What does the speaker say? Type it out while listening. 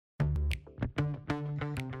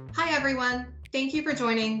everyone. Thank you for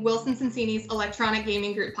joining Wilson Sonsini's Electronic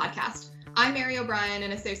Gaming Group podcast. I'm Mary O'Brien,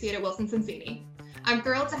 an associate at Wilson Sonsini. I'm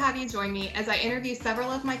thrilled to have you join me as I interview several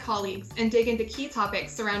of my colleagues and dig into key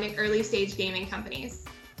topics surrounding early-stage gaming companies.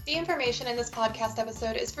 The information in this podcast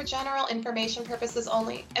episode is for general information purposes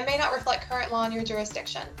only and may not reflect current law in your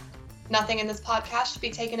jurisdiction. Nothing in this podcast should be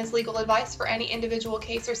taken as legal advice for any individual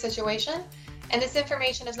case or situation, and this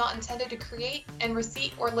information is not intended to create, and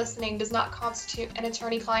receipt or listening does not constitute an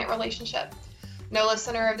attorney-client relationship. No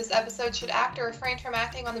listener of this episode should act or refrain from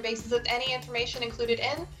acting on the basis of any information included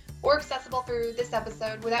in or accessible through this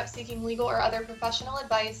episode without seeking legal or other professional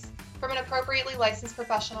advice from an appropriately licensed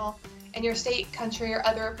professional in your state, country, or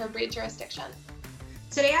other appropriate jurisdiction.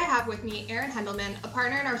 Today I have with me Aaron Hendelman, a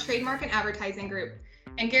partner in our Trademark and Advertising Group,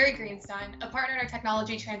 and Gary Greenstein, a partner in our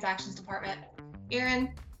Technology Transactions Department.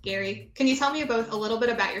 Aaron, Gary, can you tell me both a little bit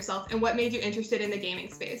about yourself and what made you interested in the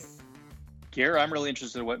gaming space? Gary, I'm really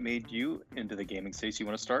interested in what made you into the gaming space. You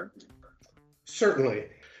want to start? Certainly.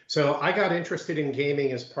 So I got interested in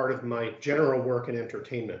gaming as part of my general work in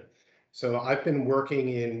entertainment. So I've been working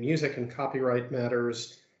in music and copyright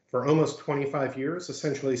matters for almost 25 years,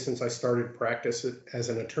 essentially since I started practice as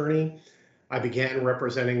an attorney. I began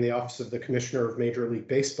representing the Office of the Commissioner of Major League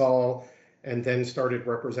Baseball, and then started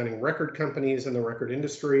representing record companies in the record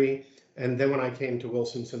industry. And then when I came to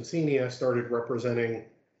Wilson Sonsini, I started representing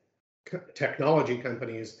technology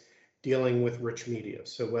companies dealing with rich media.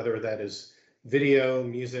 So whether that is video,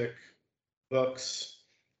 music, books,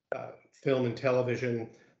 film and television,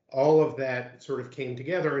 all of that sort of came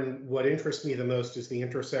together. And what interests me the most is the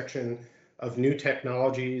intersection of new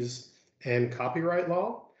technologies and copyright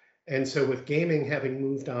law. And so with gaming having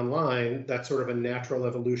moved online, that's sort of a natural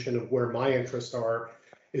evolution of where my interests are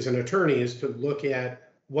as an attorney, is to look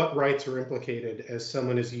at what rights are implicated as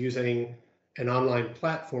someone is using an online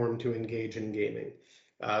platform to engage in gaming.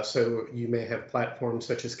 So you may have platforms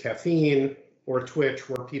such as Caffeine or Twitch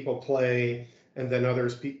where people play and then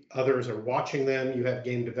others are watching them. You have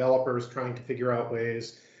game developers trying to figure out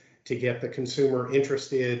ways to get the consumer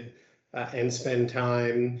interested and spend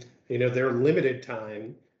time, their limited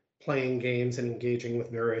time playing games and engaging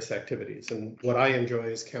with various activities. And what I enjoy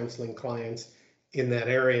is counseling clients in that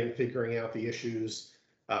area and figuring out the issues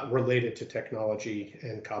related to technology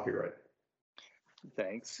and copyright.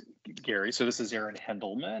 Thanks, Gary. So this is Aaron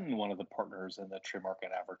Hendelman, one of the partners in the Trademark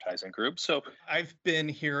and Advertising Group. So I've been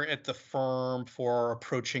here at the firm for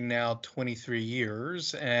approaching now 23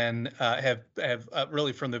 years and have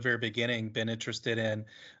really from the very beginning been interested in,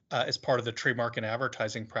 as part of the trademark and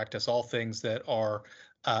advertising practice, all things that are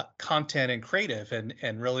content and creative,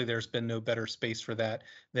 and really there's been no better space for that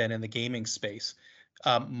than in the gaming space.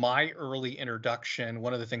 My early introduction,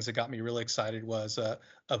 one of the things that got me really excited was a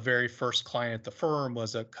very first client at the firm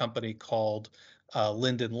was a company called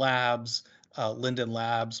Linden Labs. Linden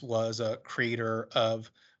Labs was a creator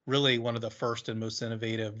of really one of the first and most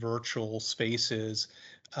innovative virtual spaces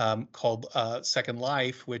called Second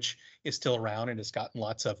Life, which is still around and has gotten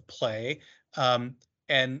lots of play.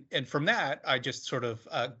 And from that, I just sort of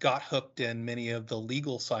got hooked in many of the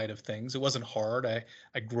legal side of things. It wasn't hard.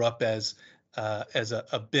 I grew up as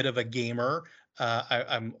a bit of a gamer.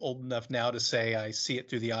 I'm old enough now to say I see it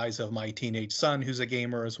through the eyes of my teenage son, who's a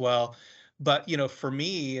gamer as well. But for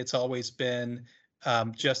me, it's always been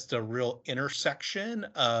just a real intersection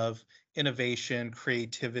of innovation,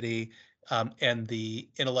 creativity, and the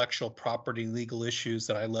intellectual property legal issues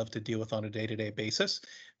that I love to deal with on a day-to-day basis.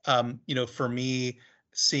 For me,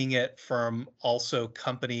 seeing it from also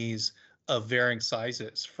companies of varying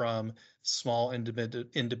sizes, from small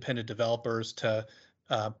independent developers to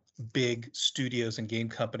big studios and game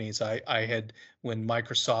companies. I had, when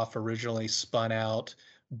Microsoft originally spun out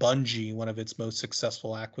Bungie, one of its most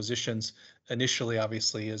successful acquisitions, initially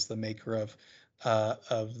obviously as the maker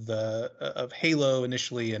of Halo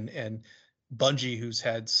initially, and Bungie, who's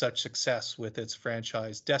had such success with its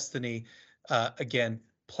franchise Destiny, again,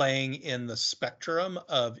 playing in the spectrum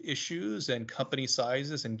of issues and company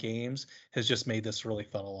sizes and games has just made this really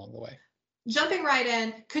fun along the way. Jumping right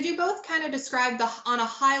in, could you both kind of describe on a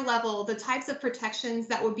high level the types of protections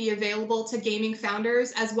that would be available to gaming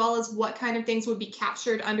founders, as well as what kind of things would be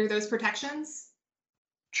captured under those protections?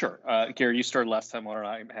 Sure. Gary, you started last time.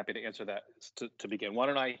 I'm happy to answer that to begin. Why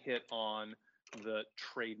don't I hit on the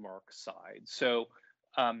trademark side? So,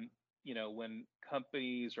 when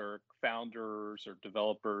companies or founders or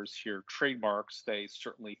developers hear trademarks, they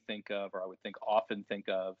certainly think of, or I would often think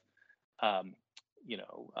of,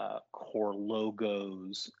 core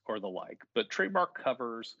logos or the like. But trademark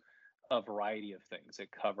covers a variety of things. It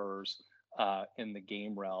covers in the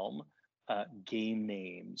game realm game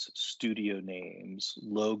names, studio names,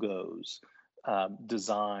 logos,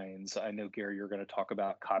 designs. I know, Gary, you're going to talk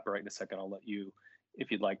about copyright in a second. I'll let you,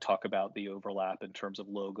 if you'd like, talk about the overlap in terms of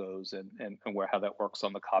logos and how that works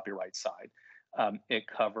on the copyright side. It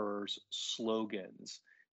covers slogans,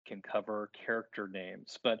 can cover character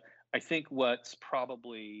names. But I think what's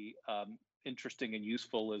probably interesting and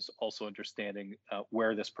useful is also understanding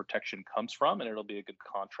where this protection comes from, and it'll be a good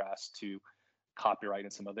contrast to copyright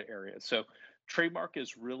in some other areas. So trademark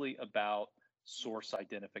is really about source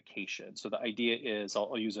identification. So the idea is,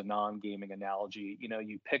 I'll use a non-gaming analogy.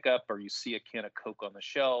 You pick up or you see a can of Coke on the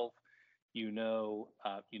shelf, you know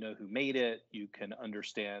who made it, you can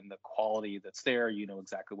understand the quality that's there, you know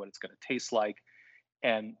exactly what it's going to taste like.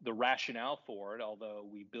 And the rationale for it, although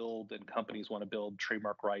we build and companies want to build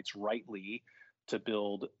trademark rights rightly to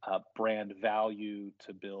build brand value,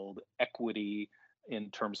 to build equity in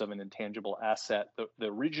terms of an intangible asset, the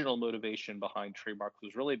original motivation behind trademark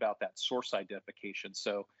was really about that source identification.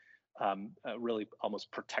 So really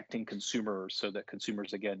almost protecting consumers so that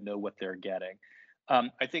consumers, again, know what they're getting.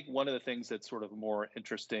 I think one of the things that's sort of more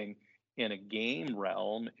interesting in a game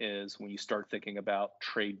realm is when you start thinking about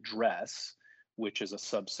trade dress, which is a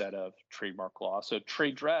subset of trademark law. So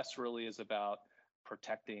trade dress really is about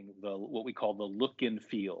protecting what we call the look and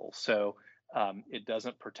feel. So it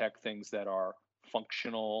doesn't protect things that are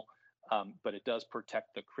functional, but it does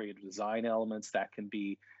protect the creative design elements. That can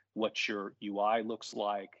be what your UI looks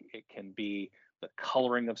like. It can be the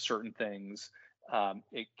coloring of certain things.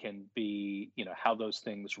 It can be, how those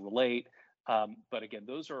things relate. But again,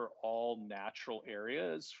 those are all natural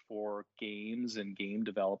areas for games and game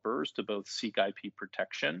developers to both seek IP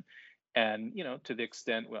protection. And, to the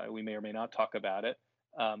extent we may or may not talk about it,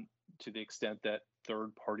 to the extent that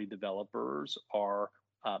third-party developers are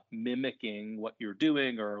mimicking what you're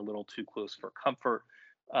doing or a little too close for comfort,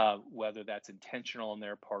 whether that's intentional on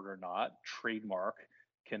their part or not, trademark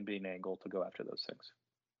can be an angle to go after those things.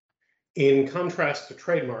 In contrast to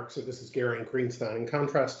trademark, so this is Gary and Greenstein, in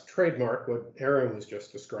contrast to trademark, what Aaron was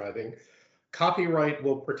just describing, copyright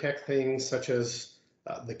will protect things such as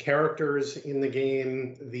the characters in the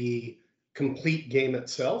game, the complete game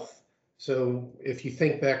itself. So if you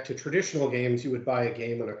think back to traditional games, you would buy a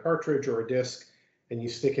game on a cartridge or a disc, and you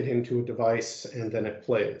stick it into a device, and then it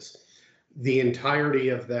plays. The entirety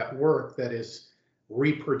of that work that is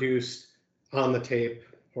reproduced on the tape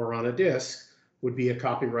or on a disc would be a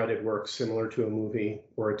copyrighted work similar to a movie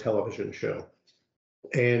or a television show.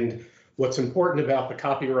 And what's important about the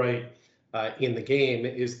copyright in the game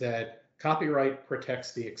is that copyright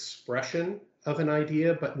protects the expression of an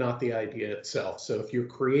idea, but not the idea itself. So if you're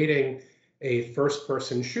creating a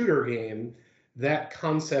first-person shooter game, that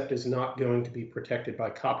concept is not going to be protected by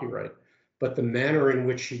copyright, but the manner in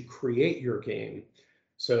which you create your game.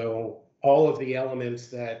 So all of the elements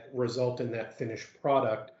that result in that finished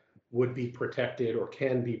product would be protected or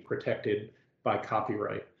can be protected by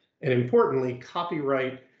copyright. And importantly,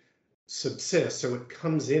 copyright subsists, so it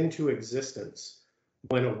comes into existence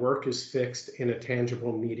when a work is fixed in a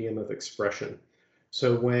tangible medium of expression.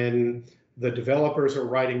 So when the developers are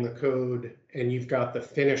writing the code and you've got the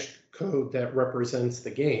finished code that represents the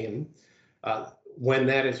game, when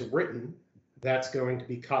that is written, that's going to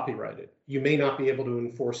be copyrighted. You may not be able to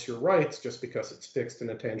enforce your rights just because it's fixed in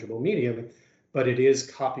a tangible medium, but it is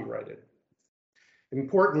copyrighted.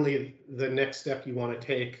 Importantly, the next step you want to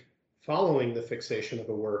take following the fixation of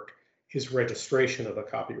a work is registration of a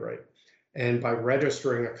copyright. And by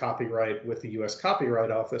registering a copyright with the US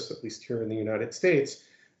Copyright Office, at least here in the United States,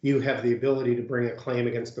 you have the ability to bring a claim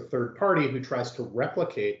against a third party who tries to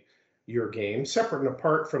replicate your game, separate and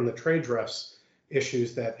apart from the trade dress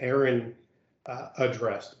issues that Aaron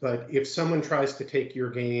addressed. But if someone tries to take your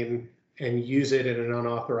game and use it in an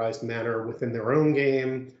unauthorized manner within their own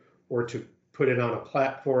game, or to put it on a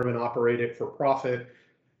platform and operate it for profit,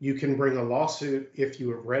 you can bring a lawsuit if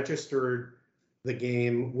you have registered the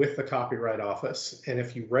game with the Copyright Office. And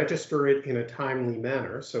if you register it in a timely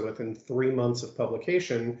manner, so within 3 months of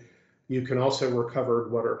publication, you can also recover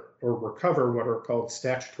what are called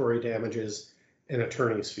statutory damages and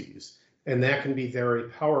attorney's fees. And that can be very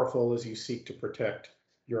powerful as you seek to protect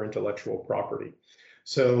your intellectual property.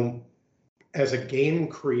 So as a game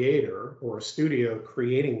creator or a studio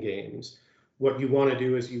creating games, what you want to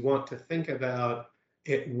do is you want to think about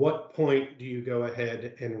at what point do you go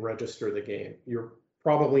ahead and register the game. You're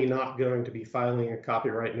probably not going to be filing a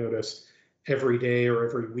copyright notice every day or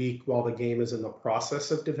every week while the game is in the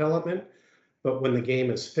process of development. But when the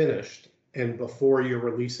game is finished and before you're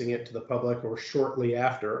releasing it to the public or shortly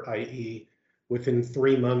after, i.e. within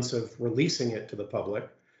 3 months of releasing it to the public,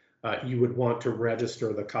 you would want to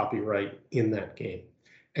register the copyright in that game.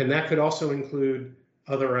 And that could also include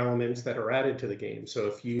other elements that are added to the game. So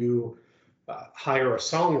if you hire a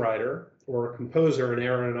songwriter or a composer, and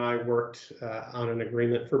Aaron and I worked on an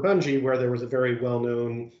agreement for Bungie where there was a very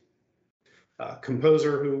well-known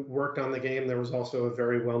composer who worked on the game. There was also a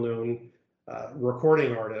very well-known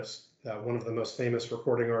recording artist, one of the most famous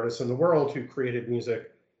recording artists in the world, who created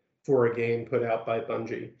music for a game put out by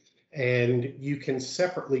Bungie. And you can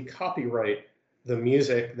separately copyright the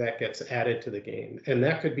music that gets added to the game. And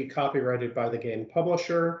that could be copyrighted by the game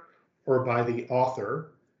publisher or by the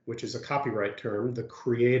author, which is a copyright term, the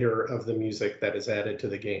creator of the music that is added to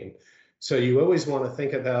the game. So you always want to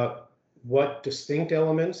think about what distinct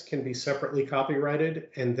elements can be separately copyrighted,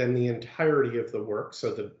 and then the entirety of the work,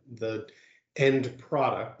 so the end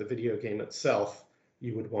product, the video game itself,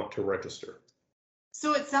 you would want to register.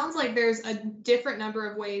 So it sounds like there's a different number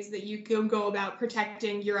of ways that you can go about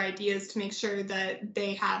protecting your ideas to make sure that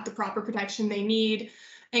they have the proper protection they need.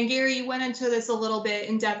 And Gary, you went into this a little bit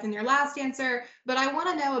in depth in your last answer, but I want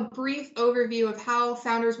to know a brief overview of how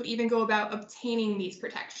founders would even go about obtaining these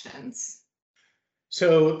protections.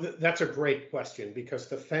 So that's a great question, because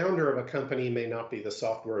the founder of a company may not be the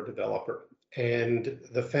software developer. And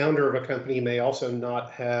the founder of a company may also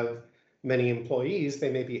not have many employees.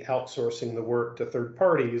 They may be outsourcing the work to third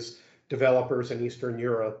parties, developers in Eastern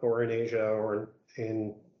Europe or in Asia or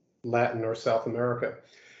in Latin or South America.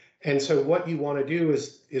 And so what you want to do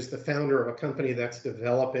is the founder of a company that's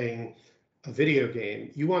developing a video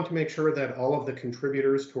game, you want to make sure that all of the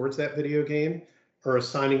contributors towards that video game are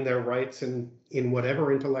assigning their rights in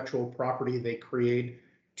whatever intellectual property they create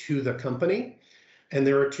to the company. And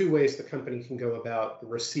there are two ways the company can go about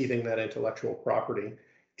receiving that intellectual property.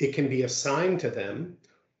 It can be assigned to them,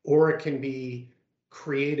 or it can be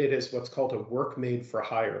created as what's called a work made for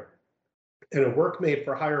hire. And a work made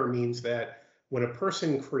for hire means that when a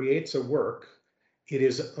person creates a work, it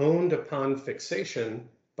is owned upon fixation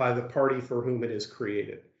by the party for whom it is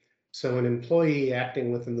created. So an employee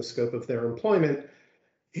acting within the scope of their employment,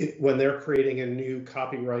 when they're creating a new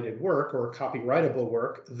copyrighted work or copyrightable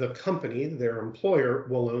work, the company, their employer,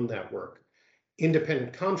 will own that work.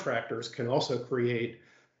 Independent contractors can also create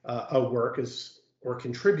a work or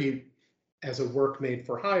contribute as a work made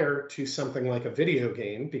for hire to something like a video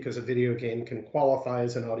game, because a video game can qualify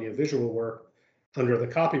as an audiovisual work under the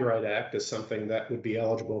Copyright Act as something that would be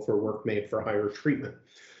eligible for work made for hire treatment.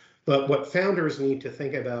 But what founders need to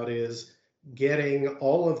think about is getting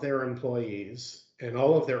all of their employees and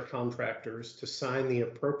all of their contractors to sign the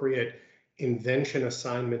appropriate invention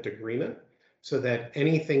assignment agreement, so that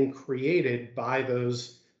anything created by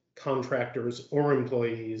those contractors or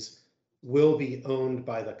employees will be owned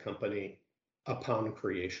by the company upon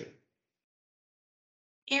creation.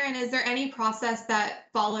 Aaron, is there any process that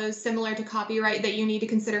follows similar to copyright that you need to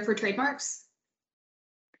consider for trademarks?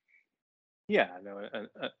 Yeah, no,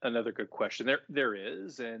 another good question. There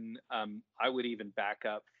is, and I would even back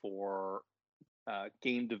up for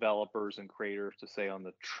game developers and creators to say on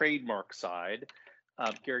the trademark side.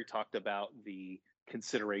 Gary talked about the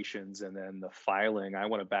considerations and then the filing. I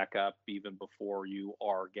want to back up even before you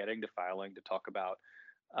are getting to filing to talk about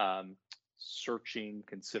searching,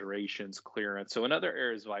 considerations, clearance. So in other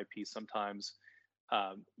areas of IP, sometimes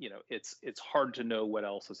it's hard to know what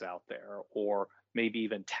else is out there, or maybe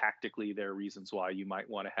even tactically there are reasons why you might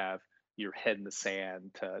want to have your head in the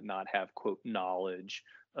sand to not have, quote, knowledge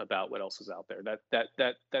about what else is out there.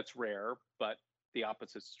 That's rare, but the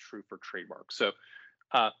opposite is true for trademarks. So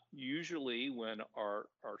usually when our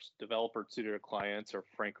developer studio clients, or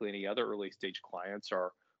frankly any other early stage clients,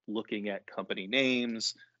 are looking at company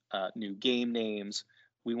names, new game names,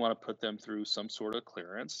 we want to put them through some sort of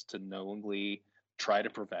clearance to knowingly try to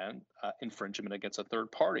prevent infringement against a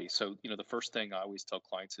third party. So, the first thing I always tell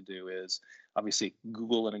clients to do is obviously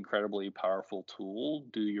Google an incredibly powerful tool,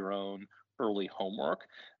 do your own early homework.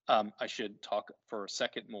 I should talk for a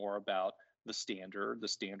second more about the standard. The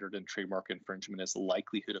standard in trademark infringement is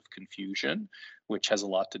likelihood of confusion, which has a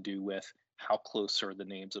lot to do with how close are the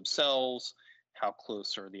names themselves, how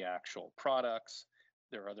close are the actual products.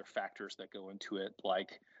 There are other factors that go into it,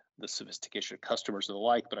 like the sophistication of customers and the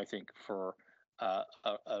like. But I think for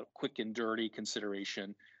a quick and dirty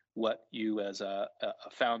consideration, what you as a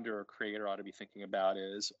founder or creator ought to be thinking about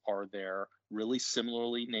is, are there really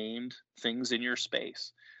similarly named things in your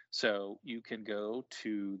space? So you can go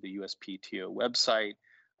to the USPTO website.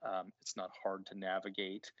 It's not hard to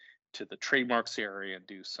navigate to the trademarks area and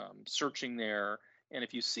do some searching there. And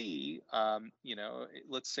if you see,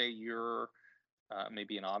 let's say you're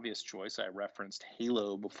maybe an obvious choice. I referenced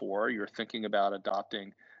Halo before. You're thinking about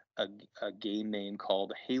adopting a game name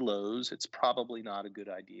called Halos, it's probably not a good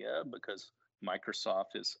idea because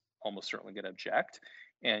Microsoft is almost certainly going to object.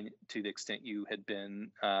 And to the extent you had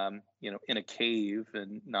been, in a cave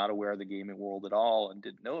and not aware of the gaming world at all and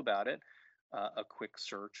didn't know about it, a quick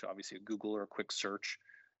search, obviously a Google or a quick search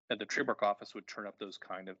at the trademark office would turn up those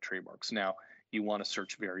kind of trademarks. Now, you want to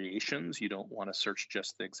search variations. You don't want to search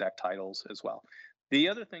just the exact titles as well. The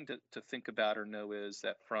other thing to think about or know is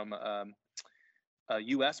that from a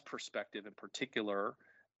US perspective in particular,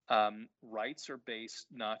 rights are based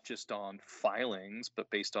not just on filings,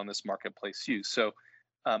 but based on this marketplace use. So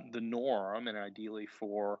the norm, and ideally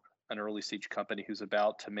for an early stage company who's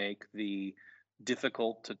about to make the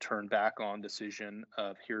difficult to turn back on decision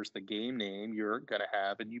of here's the game name you're going to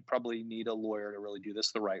have, and you probably need a lawyer to really do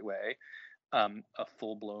this the right way, a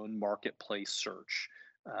full-blown marketplace search.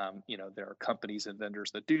 There are companies and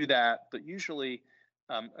vendors that do that, but usually,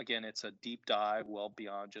 again, it's a deep dive well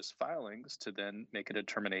beyond just filings to then make a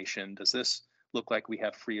determination, does this look like we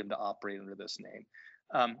have freedom to operate under this name?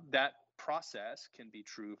 That process can be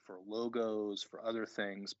true for logos, for other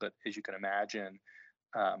things, but as you can imagine,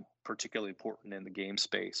 particularly important in the game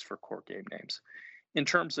space for core game names. In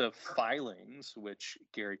terms of filings, which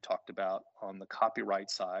Gary talked about on the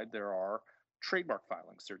copyright side, there are trademark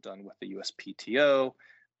filings. They're done with the USPTO.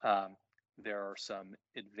 There are some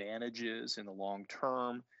advantages in the long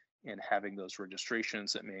term in having those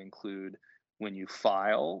registrations that may include when you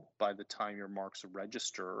file, by the time your marks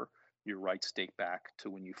register, your rights date back to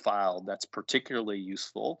when you filed. That's particularly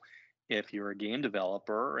useful if you're a game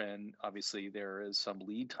developer, and obviously there is some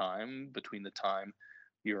lead time between the time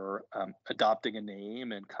you're adopting a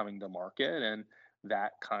name and coming to market, and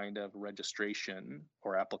that kind of registration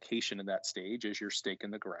or application in that stage is your stake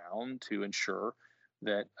in the ground to ensure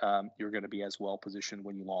that you're going to be as well positioned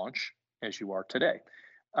when you launch as you are today.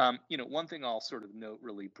 One thing I'll sort of note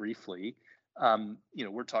really briefly,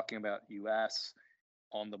 we're talking about US.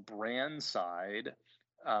 On the brand side,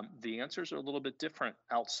 the answers are a little bit different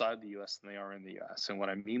outside the US than they are in the US. And what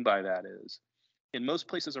I mean by that is, in most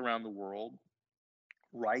places around the world,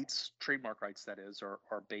 rights, trademark rights that is,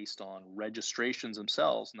 are based on registrations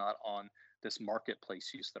themselves, not on this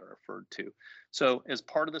marketplace use that I referred to. So as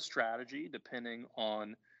part of the strategy, depending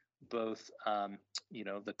on both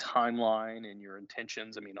the timeline and your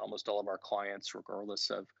intentions, I mean, almost all of our clients, regardless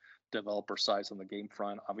of developer size on the game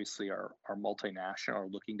front, obviously are multinational or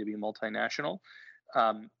looking to be multinational.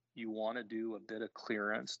 You want to do a bit of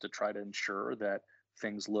clearance to try to ensure that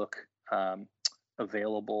things look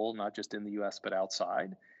available, not just in the US, but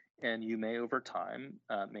outside. And you may over time,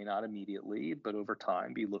 may not immediately, but over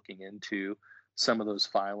time be looking into some of those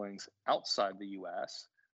filings outside the US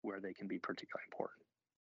where they can be particularly important.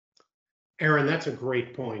 Aaron, that's a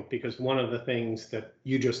great point, because one of the things that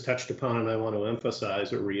you just touched upon, and I want to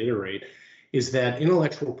emphasize or reiterate, is that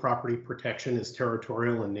intellectual property protection is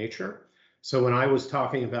territorial in nature. So when I was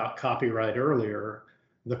talking about copyright earlier,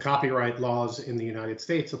 the copyright laws in the United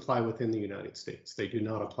States apply within the United States. They do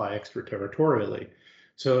not apply extraterritorially.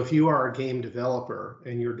 So if you are a game developer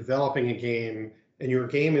and you're developing a game and your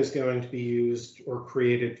game is going to be used or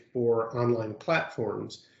created for online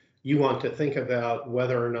platforms, you want to think about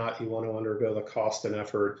whether or not you want to undergo the cost and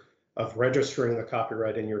effort of registering the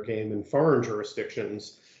copyright in your game in foreign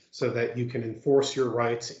jurisdictions so that you can enforce your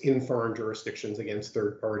rights in foreign jurisdictions against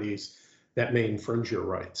third parties that may infringe your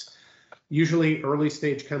rights. Usually early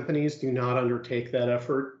stage companies do not undertake that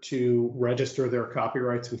effort to register their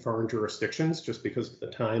copyrights in foreign jurisdictions just because of the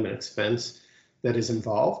time and expense that is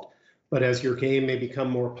involved. But as your game may become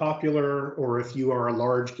more popular, or if you are a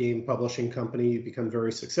large game publishing company, you become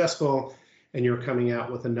very successful and you're coming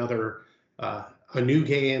out with a new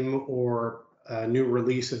game or a new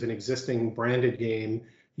release of an existing branded game,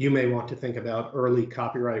 you may want to think about early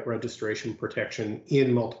copyright registration protection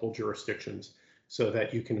in multiple jurisdictions so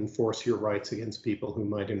that you can enforce your rights against people who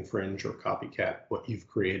might infringe or copycat what you've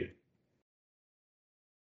created.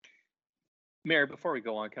 Mary, before we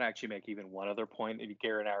go on, can I actually make even one other point?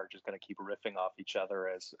 Gary and I are just going to keep riffing off each other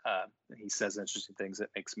as he says interesting things that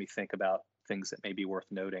makes me think about things that may be worth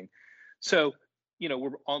noting. So,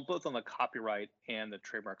 we're both on the copyright and the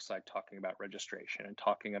trademark side talking about registration and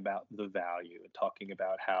talking about the value and talking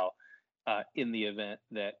about how in the event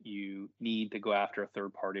that you need to go after a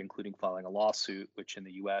third party, including filing a lawsuit, which in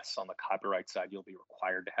the US on the copyright side, you'll be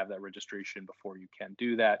required to have that registration before you can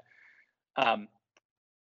do that.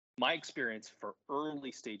 My experience for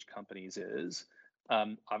early stage companies is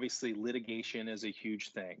obviously litigation is a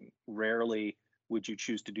huge thing. Rarely would you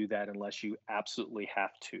choose to do that unless you absolutely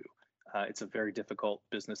have to. It's a very difficult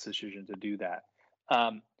business decision to do that.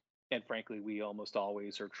 And frankly, we almost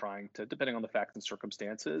always are trying to, depending on the facts and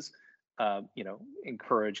circumstances,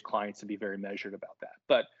 encourage clients to be very measured about that.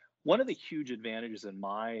 But one of the huge advantages in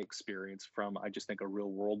my experience from, I just think, a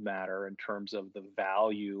real world matter in terms of the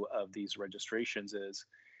value of these registrations is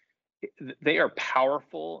they are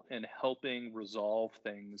powerful in helping resolve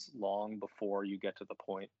things long before you get to the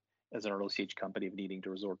point as an early stage company of needing to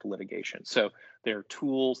resort to litigation. So there are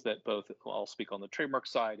tools that both, I'll speak on the trademark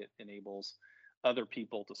side, it enables other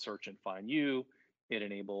people to search and find you. It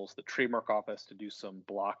enables the trademark office to do some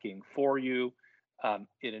blocking for you.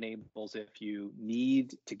 It enables, if you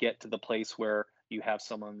need to get to the place where you have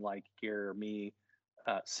someone like Gary or me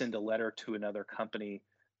send a letter to another company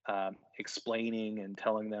explaining and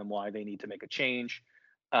telling them why they need to make a change.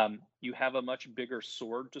 You have a much bigger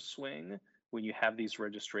sword to swing when you have these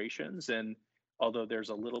registrations. And although there's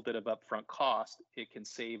a little bit of upfront cost, it can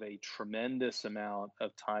save a tremendous amount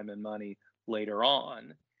of time and money later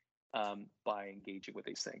on by engaging with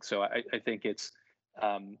these things. So I think it's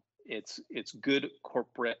good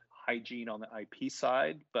corporate hygiene on the IP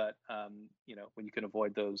side, but when you can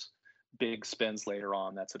avoid those big spends later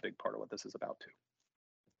on, that's a big part of what this is about too.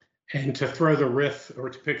 And to throw the riff or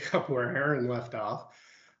to pick up where Aaron left off,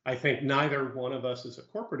 I think neither one of us is a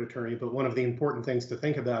corporate attorney, but one of the important things to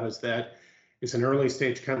think about is that as an early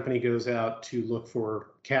stage company goes out to look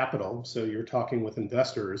for capital, so you're talking with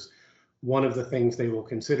investors, one of the things they will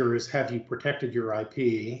consider is, have you protected your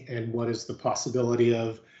IP, and what is the possibility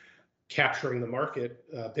of capturing the market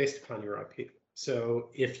based upon your IP? So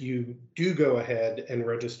if you do go ahead and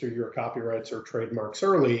register your copyrights or trademarks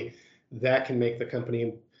early, that can make the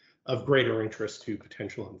company of greater interest to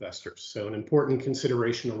potential investors. So an important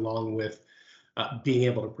consideration along with being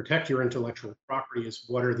able to protect your intellectual property is,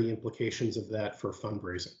 what are the implications of that for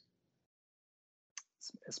fundraising?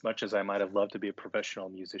 As much as I might have loved to be a professional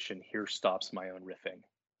musician, here stops my own riffing.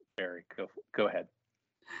 Barry, go ahead.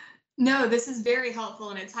 No, this is very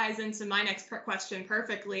helpful, and it ties into my next question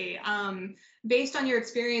perfectly. Based on your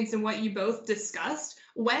experience and what you both discussed,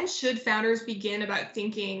 when should founders begin about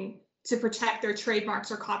thinking to protect their trademarks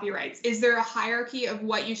or copyrights? Is there a hierarchy of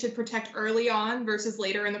what you should protect early on versus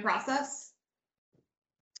later in the process?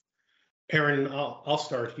 Aaron, I'll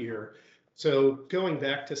start here. So going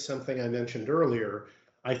back to something I mentioned earlier,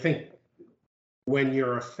 I think when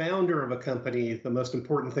you're a founder of a company, the most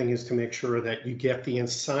important thing is to make sure that you get the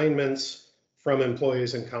assignments from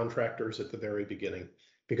employees and contractors at the very beginning,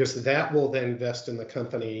 because that will then vest in the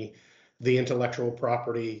company the intellectual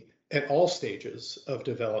property at all stages of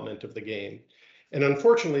development of the game. And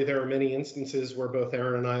unfortunately, there are many instances where both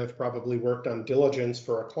Aaron and I have probably worked on diligence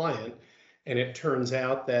for a client, and it turns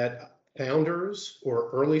out that founders or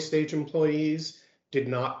early stage employees did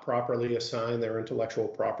not properly assign their intellectual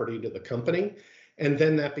property to the company. And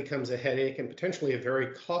then that becomes a headache and potentially a very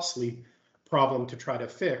costly problem to try to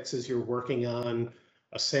fix as you're working on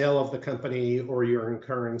a sale of the company, or you're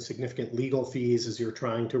incurring significant legal fees as you're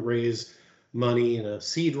trying to raise money in a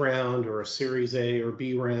seed round or a Series A or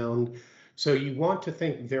B round. So you want to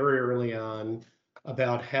think very early on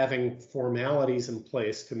about having formalities in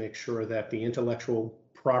place to make sure that the intellectual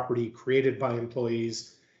property created by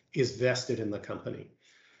employees is vested in the company.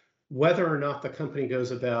 Whether or not the company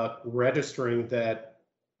goes about registering that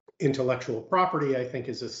intellectual property, I think,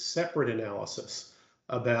 is a separate analysis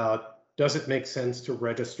about, does it make sense to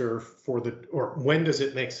register or when does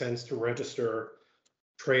it make sense to register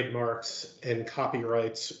trademarks and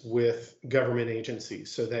copyrights with government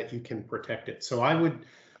agencies so that you can protect it. So I would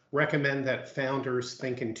recommend that founders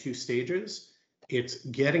think in two stages. It's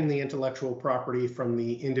getting the intellectual property from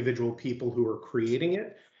the individual people who are creating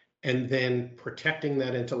it, and then protecting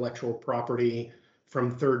that intellectual property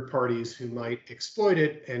from third parties who might exploit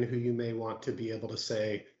it and who you may want to be able to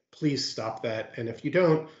say, please stop that. And if you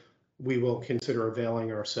don't, we will consider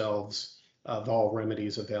availing ourselves of all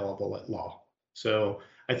remedies available at law. So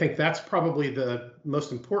I think that's probably the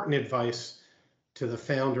most important advice to the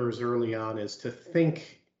founders early on, is to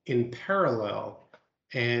think in parallel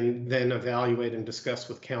and then evaluate and discuss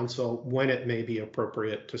with counsel when it may be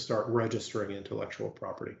appropriate to start registering intellectual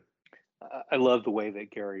property. I love the way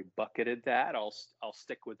that Gary bucketed that. I'll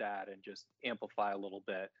stick with that and just amplify a little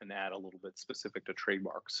bit and add a little bit specific to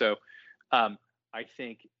trademark. So I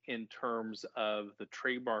think in terms of the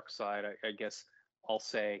trademark side, I guess I'll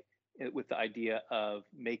say, with the idea of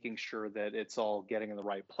making sure that it's all getting in the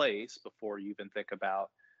right place before you even think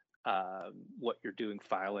about what you're doing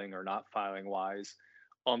filing or not filing wise.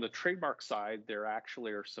 On the trademark side, there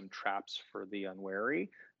actually are some traps for the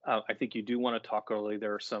unwary. I think you do want to talk early.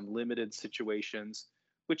 There are some limited situations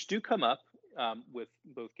which do come up with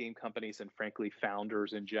both game companies and frankly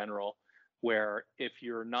founders in general, where if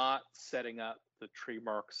you're not setting up the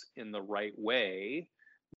trademarks in the right way,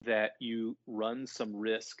 that you run some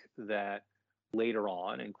risk that later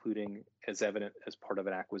on, including as evident as part of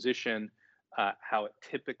an acquisition, how it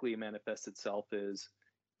typically manifests itself is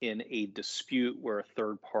in a dispute where a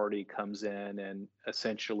third party comes in and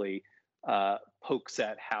essentially pokes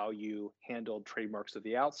at how you handled trademarks at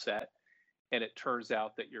the outset. And it turns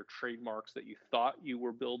out that your trademarks that you thought you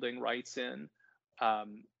were building rights in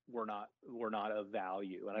were not of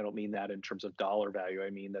value. And I don't mean that in terms of dollar value. I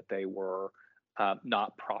mean that they were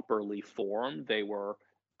not properly formed. They were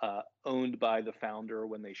owned by the founder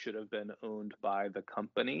when they should have been owned by the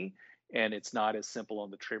company. And it's not as simple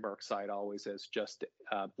on the trademark side always as just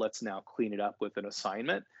let's now clean it up with an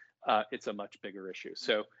assignment. It's a much bigger issue.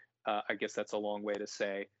 So I guess that's a long way to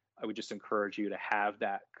say I would just encourage you to have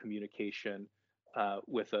that communication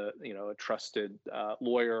with a trusted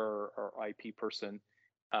lawyer or IP person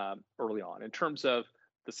early on. In terms of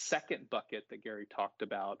the second bucket that Gary talked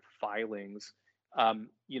about, filings,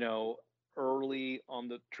 early on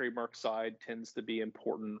the trademark side tends to be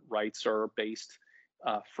important. Rights are based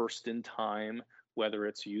first in time, whether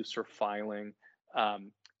it's use or filing.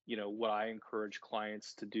 What I encourage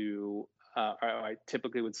clients to do, I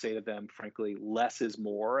typically would say to them, frankly, less is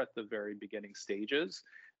more at the very beginning stages.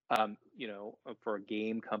 For a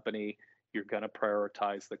game company, you're going to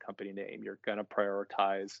prioritize the company name. You're going to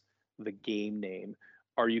prioritize the game name.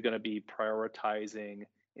 Are you going to be prioritizing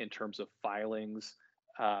in terms of filings,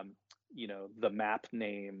 the map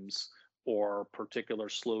names or particular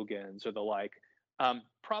slogans or the like?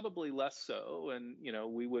 Probably less so. And,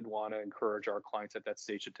 we would want to encourage our clients at that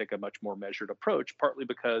stage to take a much more measured approach, partly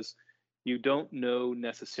because you don't know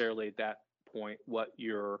necessarily at that point what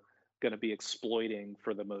you're going to be exploiting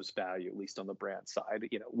for the most value, at least on the brand side.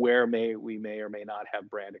 Where we may or may not have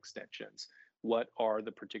brand extensions. What are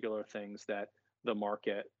the particular things that the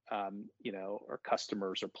market, or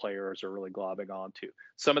customers or players are really globbing onto?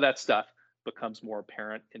 Some of that stuff becomes more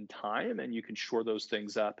apparent in time, and you can shore those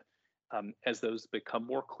things up as those become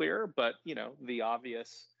more clear. But the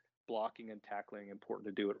obvious blocking and tackling, important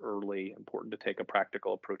to do it early, important to take a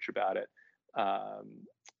practical approach about it,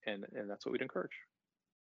 and that's what we'd encourage.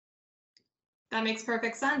 That makes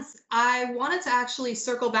perfect sense. I wanted to actually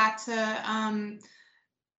circle back to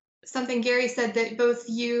something Gary said that both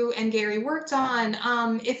you and Gary worked on.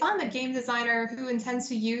 If I'm a game designer who intends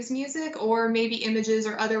to use music or maybe images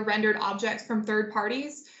or other rendered objects from third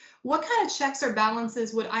parties, what kind of checks or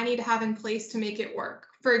balances would I need to have in place to make it work?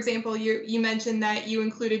 For example, you mentioned that you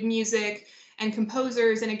included music and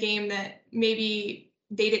composers in a game that maybe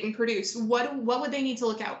they didn't produce. What would they need to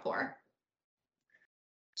look out for?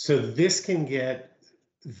 So this can get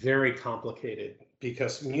very complicated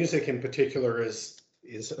because music in particular is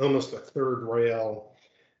almost a third rail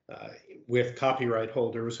with copyright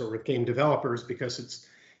holders or with game developers because it's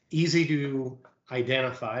easy to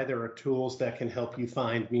identify. There are tools that can help you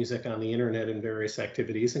find music on the internet in various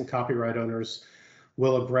activities, and copyright owners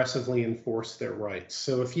will aggressively enforce their rights.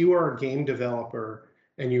 So if you are a game developer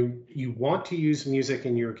and you want to use music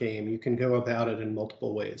in your game, you can go about it in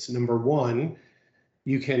multiple ways. Number one,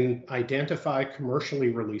 you can identify commercially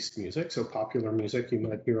released music, so popular music you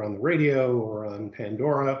might hear on the radio or on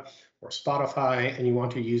Pandora or Spotify, and you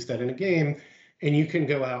want to use that in a game, and you can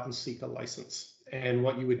go out and seek a license. And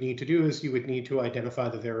what you would need to do is you would need to identify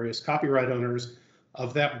the various copyright owners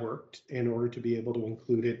of that work in order to be able to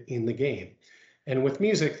include it in the game. And with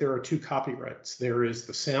music, there are two copyrights. There is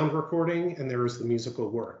the sound recording and there is the musical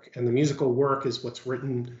work. And the musical work is what's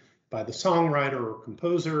written by the songwriter or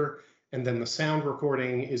composer, and then the sound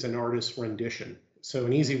recording is an artist's rendition. So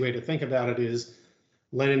an easy way to think about it is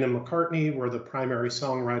Lennon and McCartney were the primary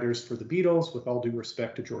songwriters for the Beatles, with all due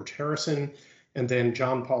respect to George Harrison, and then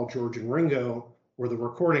John, Paul, George, and Ringo were the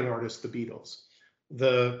recording artists, the Beatles.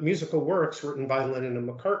 The musical works written by Lennon and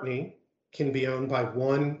McCartney can be owned by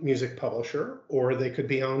one music publisher, or they could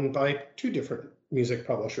be owned by two different music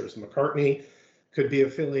publishers. McCartney could be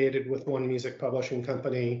affiliated with one music publishing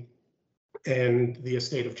company and the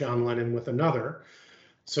estate of John Lennon with another.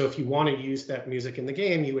 So if you want to use that music in the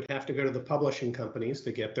game, you would have to go to the publishing companies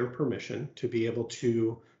to get their permission to be able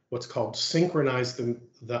to what's called synchronize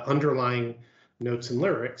the underlying notes and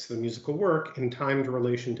lyrics, the musical work, in timed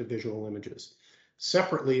relation to visual images.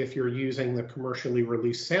 Separately, if you're using the commercially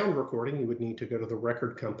released sound recording, you would need to go to the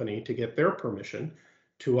record company to get their permission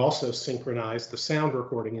to also synchronize the sound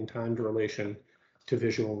recording in timed relation to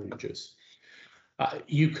visual images.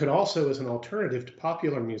 You could also, as an alternative to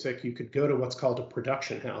popular music, you could go to what's called a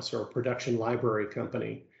production house or a production library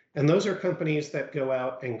company. And those are companies that go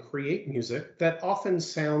out and create music that often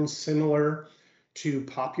sounds similar to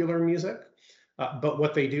popular music, But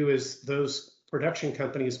what they do is those production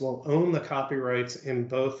companies will own the copyrights in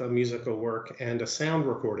both a musical work and a sound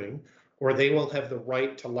recording, or they will have the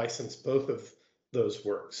right to license both of those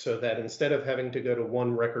works, so that instead of having to go to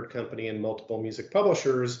one record company and multiple music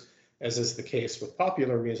publishers, as is the case with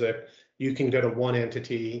popular music, you can go to one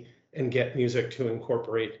entity and get music to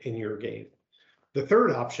incorporate in your game. The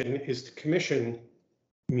third option is to commission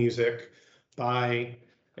music by,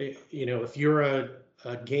 if you're a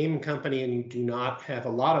game company and you do not have a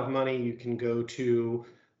lot of money, you can go to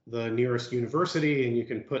the nearest university and you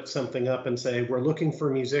can put something up and say, we're looking for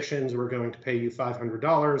musicians, we're going to pay you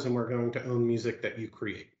 $500 and we're going to own music that you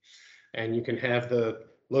create. And you can have the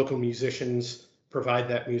local musicians provide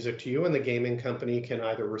that music to you, and the gaming company can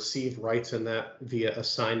either receive rights in that via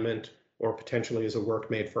assignment or potentially as a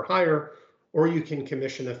work made for hire, or you can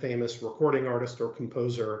commission a famous recording artist or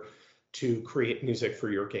composer to create music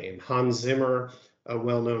for your game. Hans Zimmer, a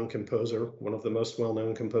well-known composer, one of the most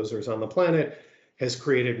well-known composers on the planet, has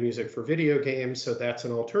created music for video games, so that's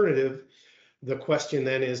an alternative. The question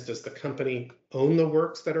then is, does the company own the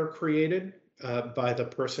works that are created by the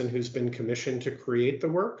person who's been commissioned to create the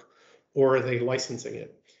work, or are they licensing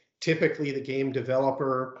it? Typically, the game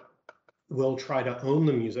developer will try to own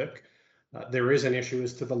the music. There is an issue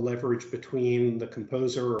as to the leverage between the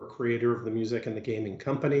composer or creator of the music and the gaming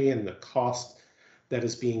company and the cost that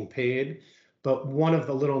is being paid. But one of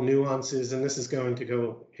the little nuances, and this is going to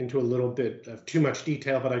go into a little bit of too much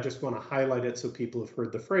detail, but I just want to highlight it so people have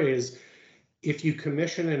heard the phrase. If you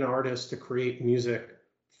commission an artist to create music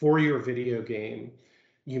for your video game,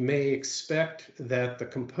 you may expect that the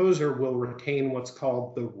composer will retain what's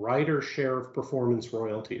called the writer share of performance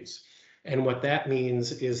royalties. And what that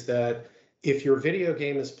means is that if your video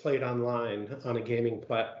game is played online on a gaming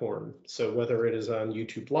platform, so whether it is on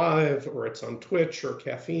YouTube Live or it's on Twitch or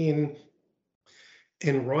Caffeine,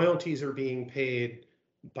 and royalties are being paid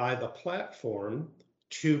by the platform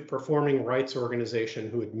to performing rights organization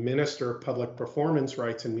who administer public performance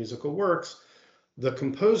rights in musical works, the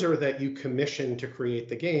composer that you commission to create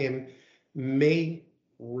the game may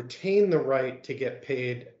retain the right to get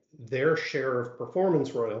paid their share of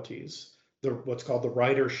performance royalties, what's called the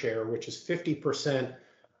writer share, which is 50%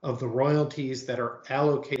 of the royalties that are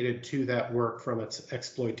allocated to that work from its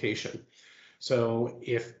exploitation. So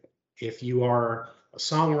if you are a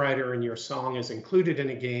songwriter and your song is included in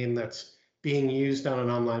a game that's being used on an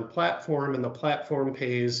online platform and the platform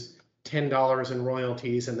pays $10 in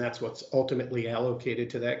royalties and that's what's ultimately allocated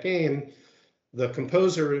to that game, the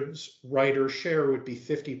composer's writer share would be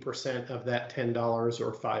 50% of that $10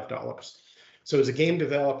 or $5. So as a game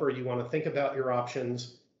developer, you want to think about your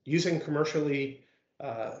options. Using commercially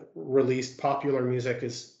released popular music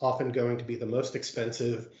is often going to be the most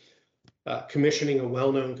expensive. Commissioning a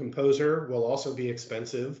well-known composer will also be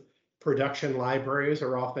expensive. Production libraries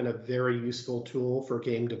are often a very useful tool for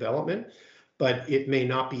game development, but it may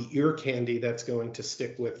not be ear candy that's going to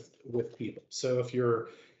stick with people. So if you're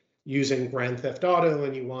using Grand Theft Auto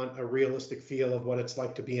and you want a realistic feel of what it's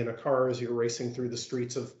like to be in a car as you're racing through the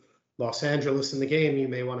streets of Los Angeles in the game, you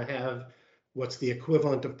may want to have what's the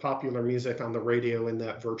equivalent of popular music on the radio in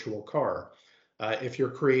that virtual car. If you're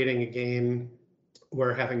creating a game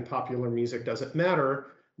where having popular music doesn't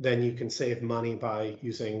matter, then you can save money by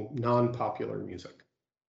using non-popular music.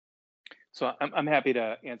 So I'm happy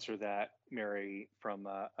to answer that, Mary, from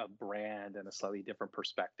a brand and a slightly different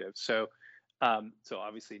perspective. So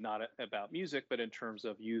obviously not about music, but in terms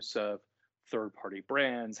of use of third-party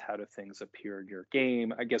brands, how do things appear in your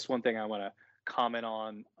game? I guess one thing I want to comment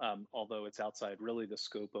on, although it's outside really the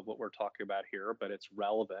scope of what we're talking about here, but it's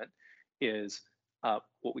relevant, is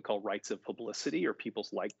what we call rights of publicity or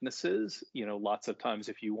people's likenesses. Lots of times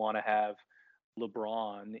if you want to have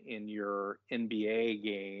LeBron in your NBA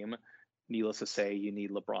game, needless to say, you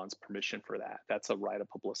need LeBron's permission for that. That's a right of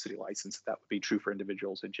publicity license. That would be true for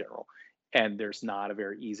individuals in general. And there's not a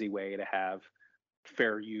very easy way to have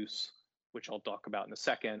fair use, which I'll talk about in a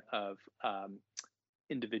second, of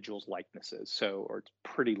individuals' likenesses. Or it's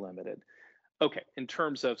pretty limited. Okay, in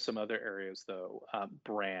terms of some other areas though,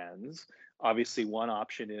 brands, obviously one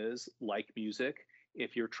option is like music.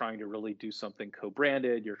 If you're trying to really do something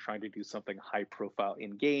co-branded, you're trying to do something high profile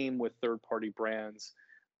in game with third-party brands,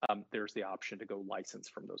 there's the option to go license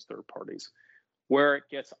from those third parties. Where it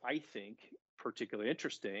gets, I think, particularly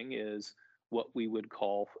interesting is what we would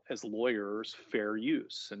call as lawyers fair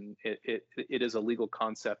use. And it is a legal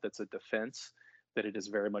concept that's a defense, that it is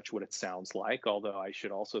very much what it sounds like. Although I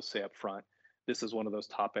should also say up front, this is one of those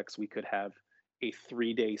topics we could have a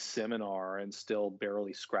 3-day seminar and still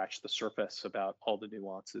barely scratch the surface about all the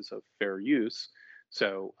nuances of fair use.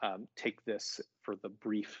 So take this for the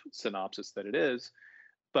brief synopsis that it is.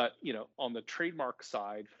 But on the trademark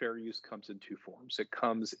side, fair use comes in two forms. It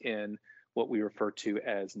comes in what we refer to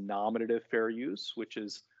as nominative fair use, which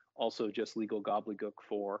is also just legal gobbledygook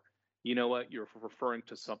for, you're referring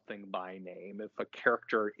to something by name. If a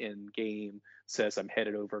character in game says, I'm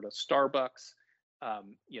headed over to Starbucks,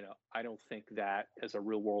 I don't think that as a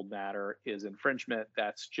real world matter is infringement.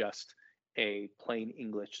 That's just a plain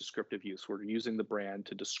English descriptive use. We're using the brand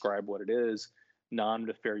to describe what it is.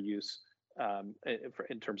 Nominative fair use,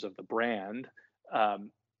 in terms of the brand,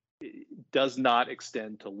 does not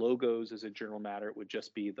extend to logos as a general matter. It would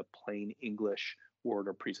just be the plain English word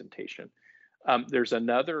or presentation. There's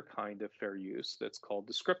another kind of fair use that's called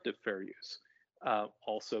descriptive fair use.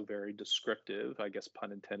 Also very descriptive, I guess,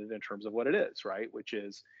 pun intended, in terms of what it is, right? Which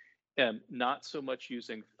is not so much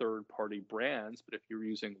using third-party brands, but if you're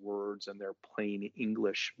using words and their plain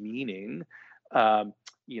English meaning,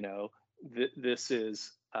 this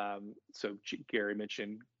is, so Gary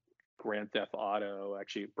mentioned Grand Theft Auto,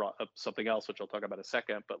 actually brought up something else, which I'll talk about in a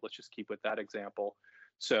second, but let's just keep with that example.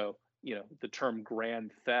 So, the term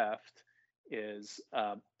grand theft is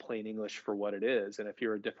plain English for what it is. And if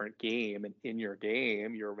you're a different game and in your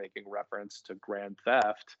game, you're making reference to grand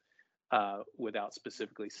theft without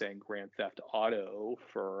specifically saying Grand Theft Auto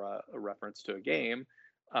for a reference to a game,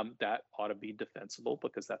 that ought to be defensible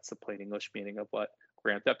because that's the plain English meaning of what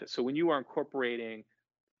grand theft is. So when you are incorporating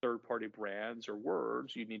third-party brands or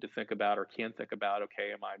words, you need to think about, or can think about,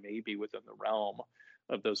 okay, am I maybe within the realm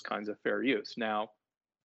of those kinds of fair use? Now,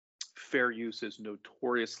 fair use is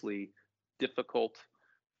notoriously difficult,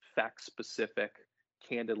 fact-specific,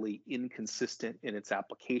 candidly inconsistent in its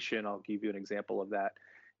application. I'll give you an example of that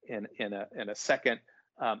in a second.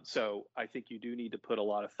 So I think you do need to put a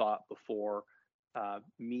lot of thought before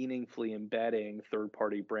meaningfully embedding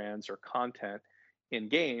third-party brands or content in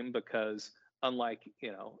game, because unlike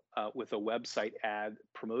with a website ad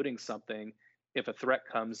promoting something, if a threat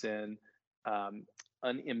comes in,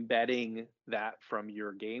 unembedding that from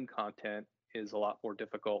your game content is a lot more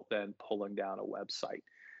difficult than pulling down a website.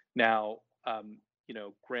 Now,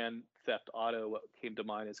 Grand Theft Auto, what came to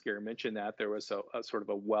mind as Gary mentioned, that there was a sort of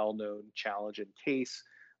a well-known challenge and case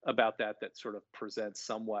about that sort of presents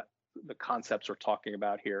somewhat the concepts we're talking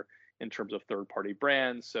about here in terms of third-party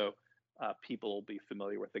brands. So people will be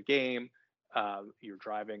familiar with the game. You're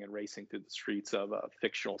driving and racing through the streets of a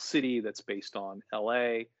fictional city that's based on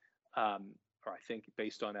LA, or I think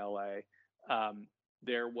based on LA.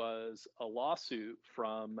 There was a lawsuit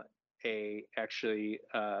from an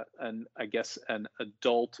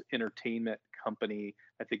adult entertainment company,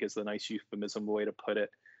 I think is the nice euphemism way to put it,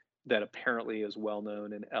 that apparently is well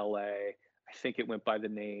known in LA. I think it went by the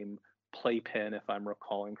name Playpen, if I'm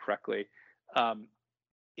recalling correctly.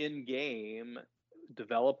 In-game,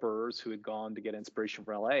 developers who had gone to get inspiration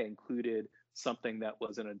from LA included something that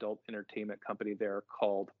was an adult entertainment company there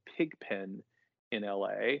called Pigpen in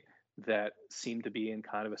LA that seemed to be in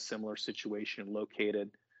kind of a similar situation, located.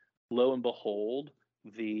 Lo and behold,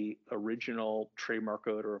 the original trademark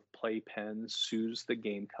owner of Playpen sues the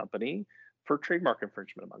game company for trademark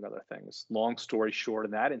infringement, among other things. Long story short,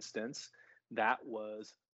 in that instance, that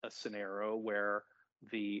was a scenario where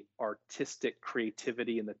the artistic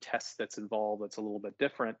creativity and the test that's involved, that's a little bit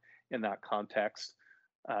different in that context,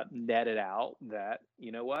 netted out that,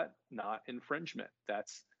 not infringement.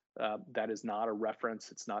 That is not a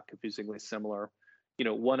reference. It's not confusingly similar.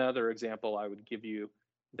 One other example I would give you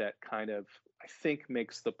that kind of, I think,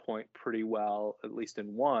 makes the point pretty well, at least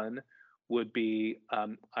in one, would be,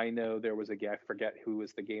 I know there was a guy, I forget who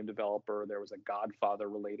was the game developer, there was a Godfather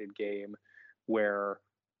related game where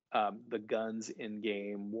the guns in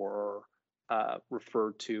game were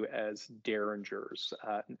referred to as derringers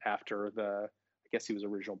after I guess he was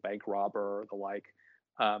original bank robber or the like,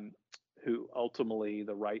 who ultimately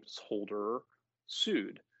the rights holder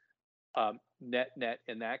sued. Net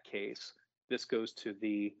in that case, this goes to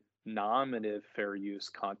the nominative fair use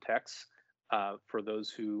context. For those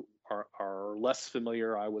who are less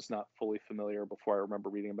familiar, I was not fully familiar before I remember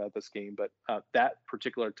reading about this game, but that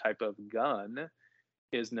particular type of gun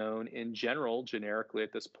is known in general, generically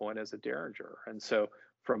at this point, as a derringer. And so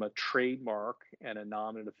from a trademark and a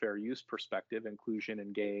nominative fair use perspective, inclusion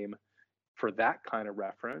in game for that kind of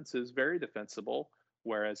reference is very defensible.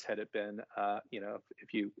 Whereas had it been,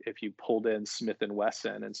 if you pulled in Smith &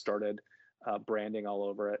 Wesson and started branding all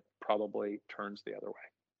over it, probably turns the other way.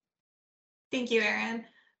 Thank you, Aaron.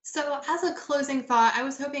 So as a closing thought, I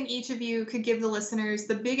was hoping each of you could give the listeners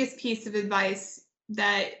the biggest piece of advice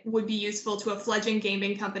that would be useful to a fledgling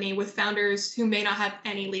gaming company with founders who may not have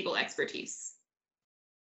any legal expertise.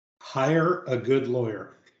 hire a good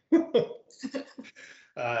lawyer.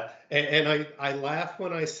 And I laugh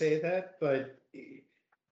when I say that, but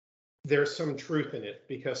there's some truth in it,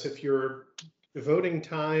 because if you're devoting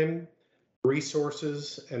time,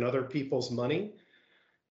 resources, and other people's money,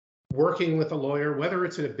 working with a lawyer, whether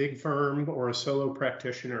it's at a big firm or a solo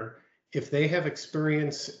practitioner, if they have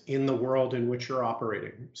experience in the world in which you're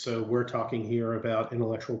operating, so we're talking here about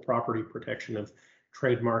intellectual property protection of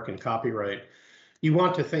trademark and copyright, you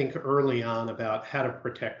want to think early on about how to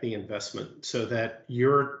protect the investment so that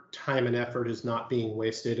your time and effort is not being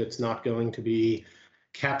wasted. It's not going to be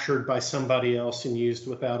captured by somebody else and used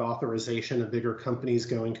without authorization. A bigger company is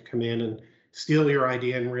going to come in and steal your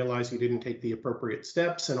idea and realize you didn't take the appropriate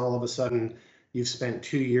steps, and all of a sudden you've spent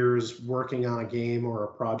 2 years working on a game or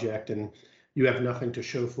a project and you have nothing to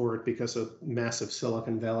show for it because a massive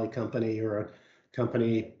Silicon Valley company or a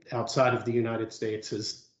company outside of the United States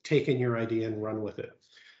has taken your idea and run with it.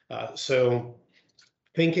 So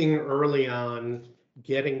thinking early on,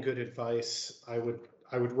 getting good advice, I would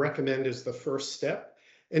recommend as the first step,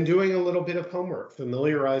 and doing a little bit of homework.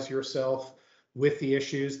 Familiarize yourself with the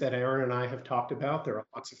issues that Aaron and I have talked about. There are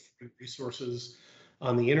lots of free resources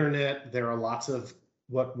on the internet. There are lots of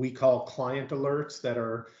what we call client alerts that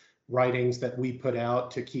are writings that we put out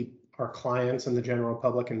to keep our clients and the general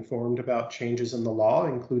public informed about changes in the law,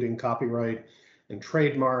 including copyright and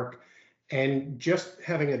trademark, and just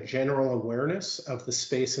having a general awareness of the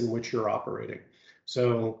space in which you're operating.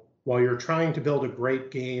 So while you're trying to build a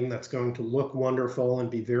great game that's going to look wonderful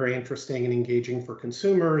and be very interesting and engaging for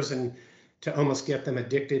consumers and to almost get them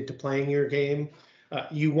addicted to playing your game,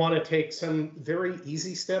 you want to take some very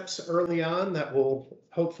easy steps early on that will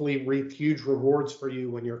hopefully reap huge rewards for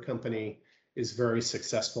you when your company is very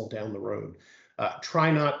successful down the road.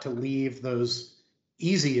 Try not to leave those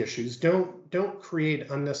easy issues. Don't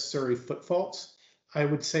create unnecessary footfalls, I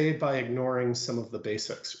would say, by ignoring some of the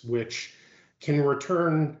basics, which can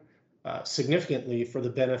return significantly for the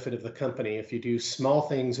benefit of the company. If you do small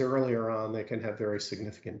things earlier on, they can have very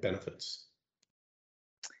significant benefits.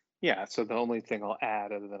 Yeah, so the only thing I'll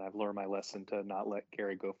add, other than I've learned my lesson to not let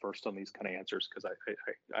Gary go first on these kind of answers, because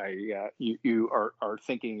you are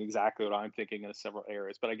thinking exactly what I'm thinking in several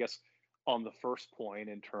areas. But I guess on the first point,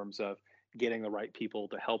 in terms of getting the right people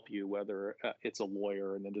to help you, whether it's a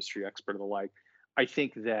lawyer, an industry expert, or the like, I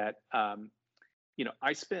think that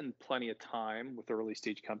I spend plenty of time with early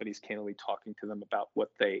stage companies, candidly talking to them about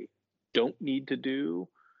what they don't need to do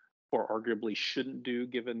or arguably shouldn't do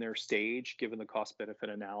given their stage, given the cost benefit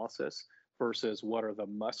analysis, versus what are the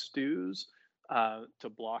must do's to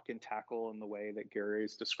block and tackle in the way that Gary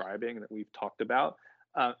is describing and that we've talked about.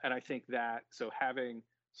 And I think that, so having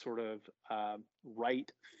sort of right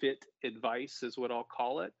fit advice is what I'll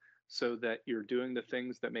call it, so that you're doing the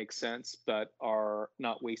things that make sense but are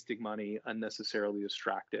not wasting money, unnecessarily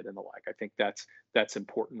distracted, and the like. I think that's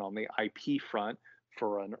important on the IP front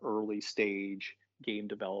for an early stage game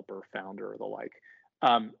developer, founder, or the like.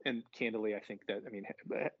 And candidly, I think that,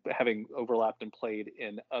 having overlapped and played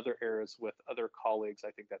in other areas with other colleagues,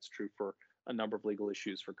 I think that's true for a number of legal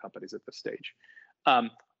issues for companies at this stage.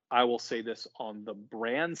 I will say this on the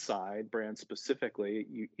brand side, brand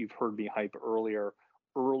specifically, you've heard me hype earlier,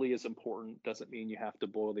 early is important. Doesn't mean you have to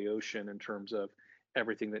boil the ocean in terms of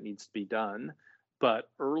everything that needs to be done, but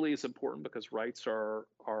early is important because rights are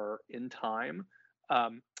in time.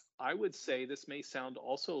 I would say this may sound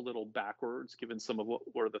also a little backwards given some of what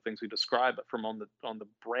are the things we described, but from on the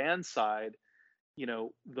brand side,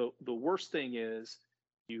 the worst thing is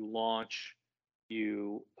you launch,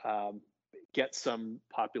 you get some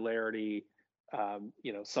popularity,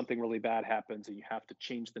 something really bad happens and you have to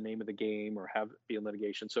change the name of the game or have it be in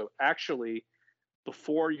litigation. So actually,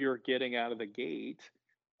 before you're getting out of the gate,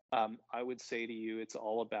 I would say to you, it's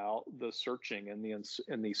all about the searching and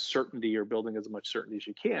the certainty. You're building as much certainty as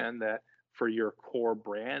you can that for your core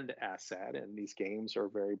brand asset, and these games are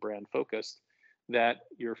very brand focused, that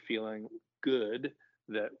you're feeling good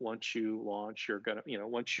that once you launch, you're gonna,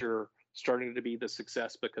 once you're starting to be the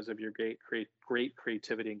success because of your great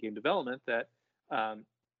creativity and game development, that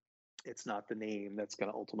it's not the name that's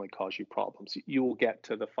going to ultimately cause you problems. You will get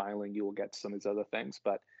to the filing, you will get to some of these other things,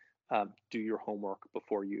 but do your homework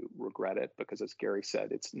before you regret it, because as Gary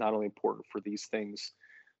said, it's not only important for these things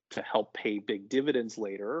to help pay big dividends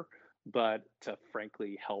later, but to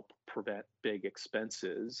frankly help prevent big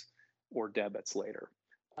expenses or debits later.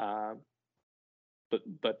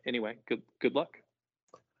 But anyway, good luck.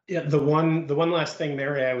 Yeah, the one last thing,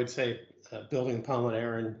 Mary, I would say, building upon what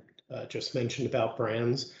Aaron just mentioned about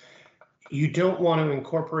brands, you don't want to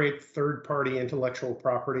incorporate third-party intellectual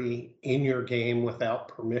property in your game without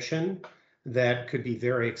permission. that could be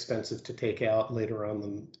very expensive to take out later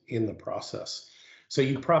on in the process. So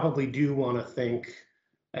you probably do want to think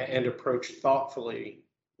and approach thoughtfully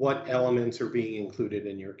what elements are being included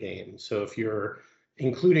in your game. So if you're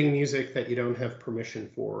including music that you don't have permission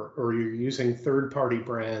for, or you're using third-party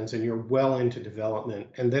brands and you're well into development,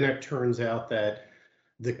 and then it turns out that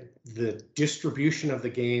the distribution of the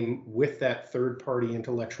game with that third-party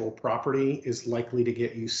intellectual property is likely to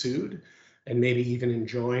get you sued, and maybe even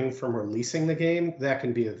enjoying from releasing the game, that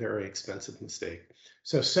can be a very expensive mistake.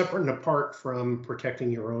 So separate and apart from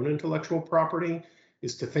protecting your own intellectual property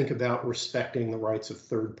is to think about respecting the rights of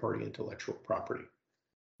third-party intellectual property.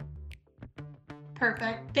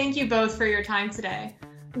 Perfect. Thank you both for your time today.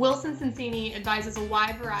 Wilson Sonsini advises a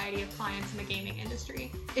wide variety of clients in the gaming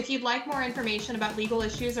industry. If you'd like more information about legal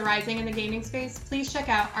issues arising in the gaming space, please check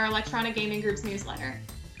out our Electronic Gaming Group's newsletter.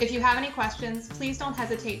 If you have any questions, please don't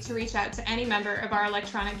hesitate to reach out to any member of our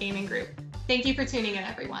Electronic Gaming Group. Thank you for tuning in,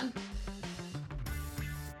 everyone.